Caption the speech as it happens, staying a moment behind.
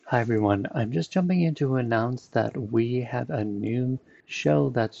Hi everyone, I'm just jumping in to announce that we have a new show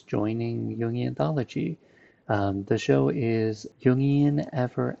that's joining Jungian Anthology. The show is Jungian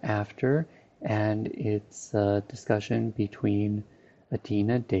Ever After, and it's a discussion between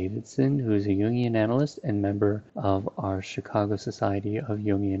Adina Davidson, who is a Jungian analyst and member of our Chicago Society of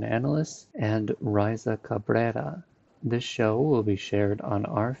Jungian Analysts, and Raiza Cabrera. This show will be shared on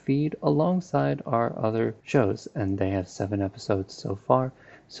our feed alongside our other shows, and they have 7 episodes so far.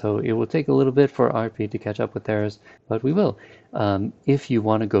 So it will take a little bit for our feed to catch up with theirs, but we will. If you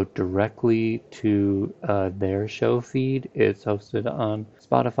want to go directly to their show feed, it's hosted on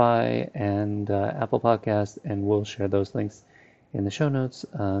Spotify and Apple Podcasts, and we'll share those links in the show notes.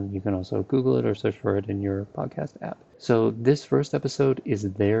 You can also Google it or search for it in your podcast app. So this first episode is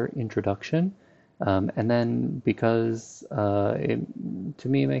their introduction. And then because to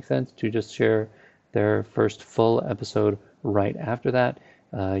me it makes sense to just share their first full episode right after that,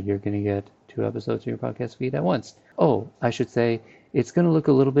 you're going to get 2 episodes in your podcast feed at once. Oh, I should say it's going to look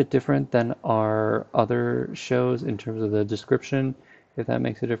a little bit different than our other shows in terms of the description, if that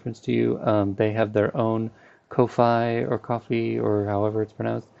makes a difference to you. They have their own Ko-Fi or Coffee or however it's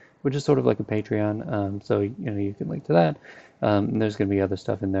pronounced, which is sort of like a Patreon. So you can link to that. And there's going to be other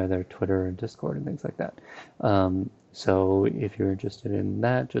stuff in there, their Twitter and Discord and things like that. So if you're interested in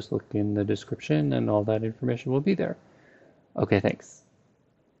that, just look in the description and all that information will be there. Okay, thanks.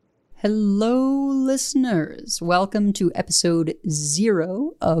 Hello, listeners. Welcome to episode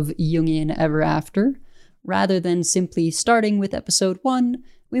 0 of Jungian Ever After. Rather than simply starting with episode 1,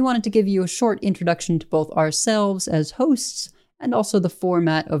 we wanted to give you a short introduction to both ourselves as hosts and also the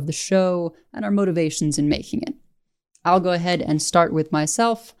format of the show and our motivations in making it. I'll go ahead and start with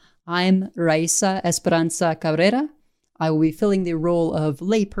myself. I'm Raiza Esperanza Cabrera. I will be filling the role of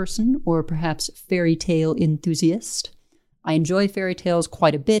layperson or perhaps fairy tale enthusiast. I enjoy fairy tales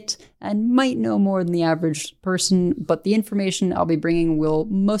quite a bit and might know more than the average person, but the information I'll be bringing will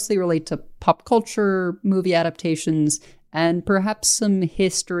mostly relate to pop culture, movie adaptations, and perhaps some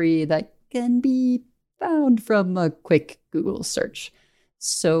history that can be found from a quick Google search.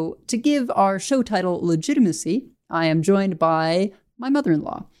 So, to give our show title legitimacy, I am joined by my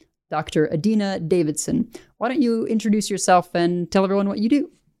mother-in-law, Dr. Adina Davidson. Why don't you introduce yourself and tell everyone what you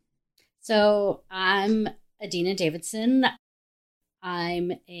do? So, I'm Adina Davidson.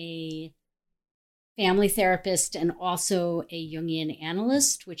 I'm a family therapist and also a Jungian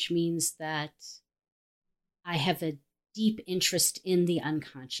analyst, which means that I have a deep interest in the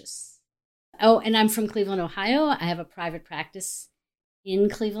unconscious. Oh, and I'm from Cleveland, Ohio. I have a private practice in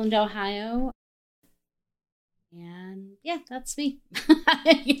Cleveland, Ohio. And yeah, that's me,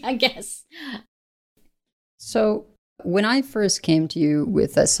 I guess. So, when I first came to you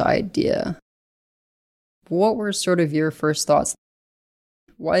with this idea, what were sort of your first thoughts?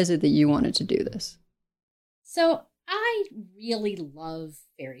 Why is it that you wanted to do this? So I really love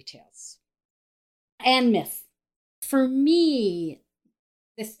fairy tales and myth. For me,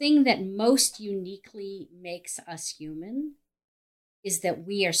 the thing that most uniquely makes us human is that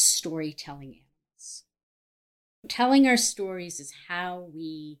we are storytelling animals. Telling our stories is how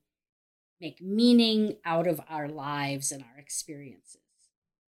we make meaning out of our lives and our experiences.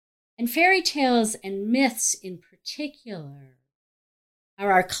 And fairy tales and myths in particular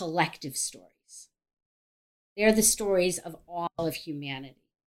are our collective stories. They're the stories of all of humanity.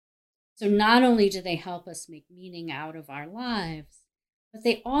 So not only do they help us make meaning out of our lives, but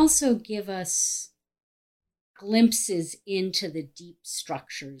they also give us glimpses into the deep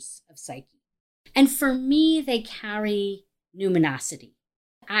structures of psyche. And for me, they carry numinosity.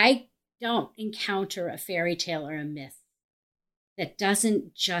 I don't encounter a fairy tale or a myth that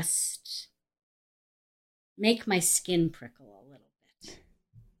doesn't just make my skin prickle a little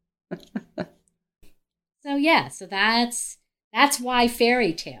bit. So that's why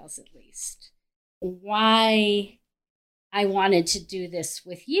fairy tales, at least. Why I wanted to do this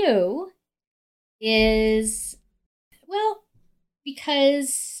with you is, well,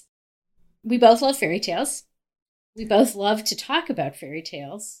 because we both love fairy tales. We both love to talk about fairy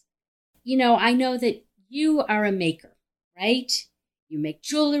tales. I know that you are a maker, right? You make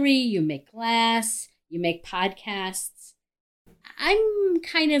jewelry, you make glass, you make podcasts. I'm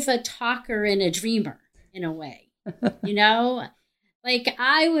kind of a talker and a dreamer in a way, Like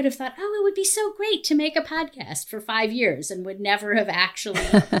I would have thought, it would be so great to make a podcast for 5 years and would never have actually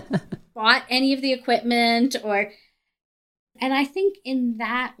bought any of the equipment and I think in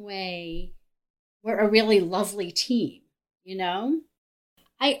that way, we're a really lovely team,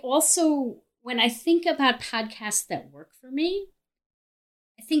 I also, when I think about podcasts that work for me,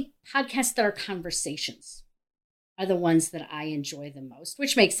 I think podcasts that are conversations are the ones that I enjoy the most,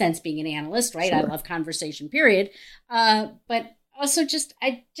 which makes sense being an analyst, right? Sure. I love conversation, period. But also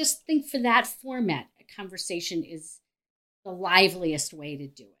I just think for that format, a conversation is the liveliest way to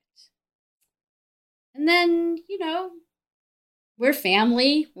do it. And then, we're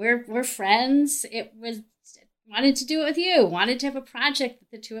family, we're friends. Wanted to do it with you, wanted to have a project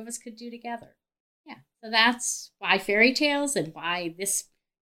that the two of us could do together. Yeah. So that's why Fairy Tales and why this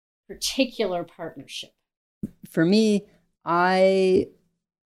particular partnership. For me, I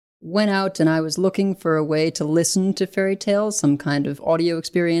went out and I was looking for a way to listen to fairy tales, some kind of audio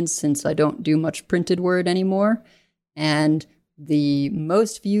experience, since I don't do much printed word anymore. And the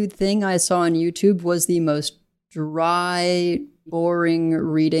most viewed thing I saw on YouTube was the most dry, boring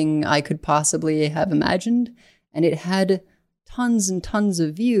reading I could possibly have imagined. And it had tons and tons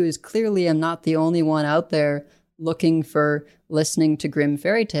of views. Clearly, I'm not the only one out there looking for listening to Grimm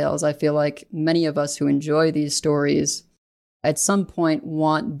fairy tales. I feel like many of us who enjoy these stories at some point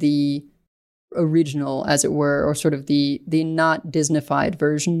want the original, as it were, or sort of the not Disneyfied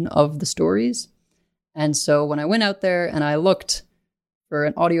version of the stories. And so when I went out there and I looked for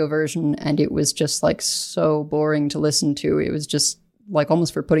an audio version, and it was just like so boring to listen to, it was just like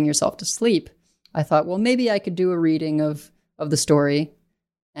almost for putting yourself to sleep, I thought, well, maybe I could do a reading of the story.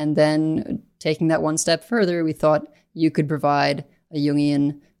 And then taking that one step further, we thought you could provide a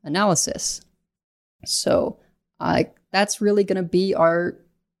Jungian analysis. So that's really going to be our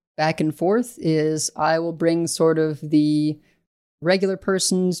back and forth, is I will bring sort of the regular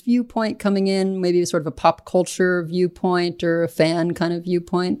person's viewpoint coming in, maybe sort of a pop culture viewpoint or a fan kind of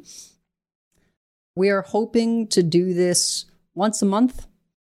viewpoint. We are hoping to do this once a month,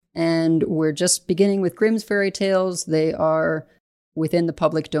 and we're just beginning with Grimm's fairy tales. They are within the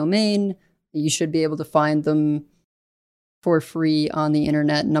public domain. You should be able to find them for free on the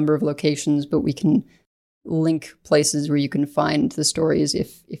internet, number of locations, but we can link places where you can find the stories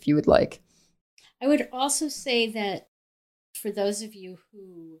if you would like. I would also say that for those of you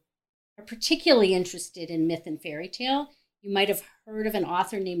who are particularly interested in myth and fairy tale, you might have heard of an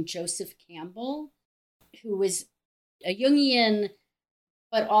author named Joseph Campbell, who was a Jungian,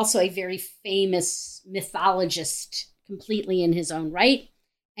 but also a very famous mythologist completely in his own right.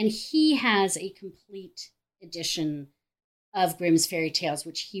 And he has a complete edition of Grimm's fairy tales,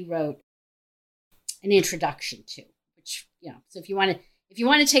 which he wrote an introduction to, which, so if you want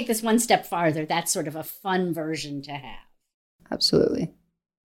to take this one step farther, that's sort of a fun version to have. Absolutely.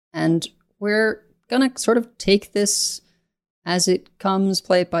 And we're going to sort of take this as it comes,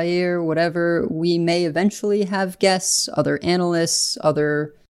 play it by ear, whatever. We may eventually have guests, other analysts,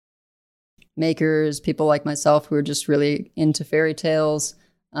 other makers, people like myself who are just really into fairy tales.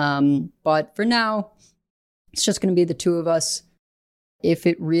 But for now, it's just going to be the two of us. If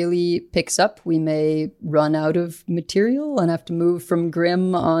it really picks up, we may run out of material and have to move from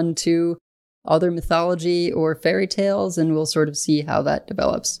Grimm onto other mythology or fairy tales, and we'll sort of see how that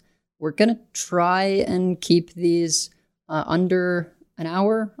develops. We're going to try and keep these under an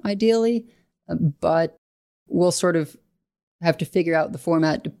hour, ideally, but we'll sort of have to figure out the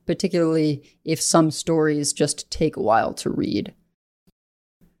format, particularly if some stories just take a while to read.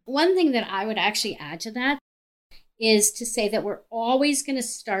 One thing that I would actually add to that is to say that we're always going to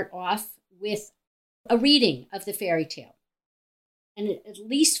start off with a reading of the fairy tale. And at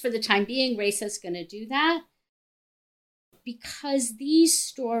least for the time being, Raisa's going to do that, because these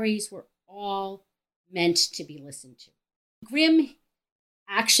stories were all meant to be listened to. Grimm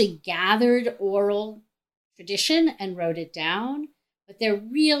actually gathered oral tradition and wrote it down, but they're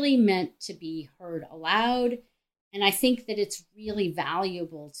really meant to be heard aloud. And I think that it's really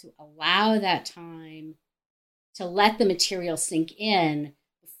valuable to allow that time to let the material sink in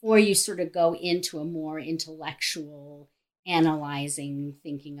before you sort of go into a more intellectual, analyzing,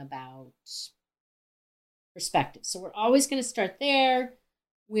 thinking about perspective. So we're always going to start there.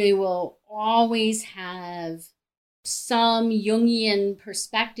 We will always have some Jungian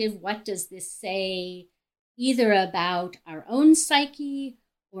perspective. What does this say, either about our own psyche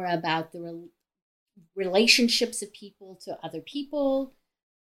or about the relationships of people to other people?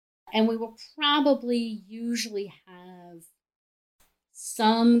 And we will probably usually have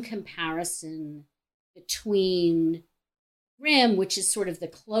some comparison between Grimm, which is sort of the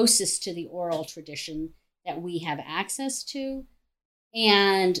closest to the oral tradition that we have access to,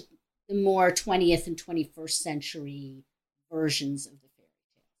 and the more 20th and 21st century versions of the fairy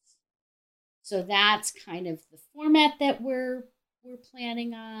tales. So that's kind of the format that we're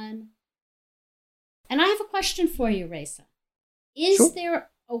planning on. And I have a question for you, Raisa. Is Sure. there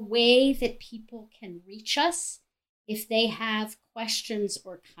a way that people can reach us if they have questions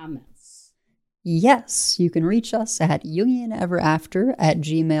or comments? Yes, you can reach us at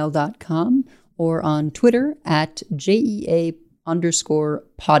jungianeverafter@gmail.com or on Twitter at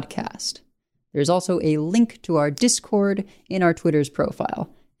JEA_podcast. There's also a link to our Discord in our Twitter's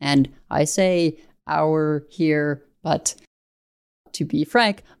profile. And I say our here, but to be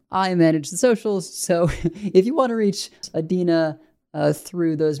frank, I manage the socials, so if you want to reach Adina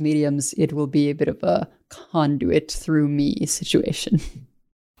through those mediums, it will be a bit of a conduit through me situation.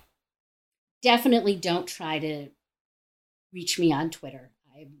 Definitely don't try to reach me on Twitter.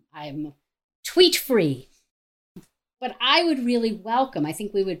 I'm tweet free. But I would really welcome, I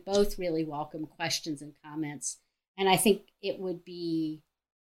think we would both really welcome questions and comments. And I think it would be,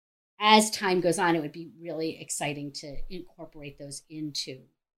 as time goes on, it would be really exciting to incorporate those into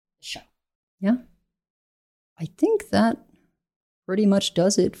the show. Yeah. I think that pretty much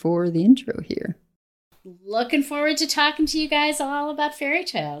does it for the intro here. Looking forward to talking to you guys all about fairy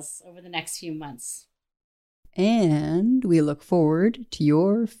tales over the next few months. And we look forward to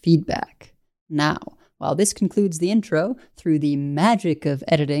your feedback. Now, while this concludes the intro, through the magic of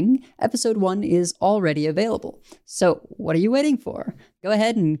editing, episode 1 is already available. So, what are you waiting for? Go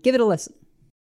ahead and give it a listen.